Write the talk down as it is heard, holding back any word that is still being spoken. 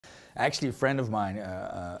Actually, a friend of mine,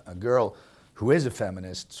 a girl who is a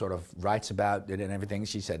feminist, sort of writes about it and everything.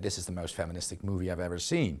 She said, this is the most feministic movie I've ever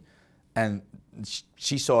seen. And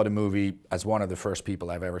she saw the movie as one of the first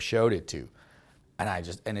people I've ever showed it to.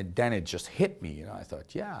 And then it just hit me, you know. I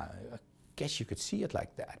thought, yeah, I guess you could see it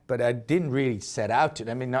like that. But I didn't really set out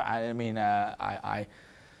to. I'm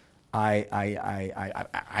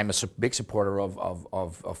a big supporter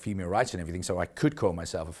of female rights and everything, so I could call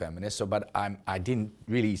myself a feminist. So, but I didn't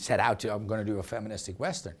really set out to, I'm going to do a feministic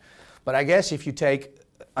Western. But I guess if you take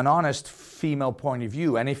an honest female point of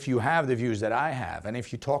view, and if you have the views that I have, and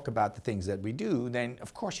if you talk about the things that we do, then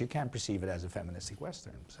of course you can perceive it as a feministic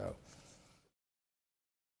Western. So.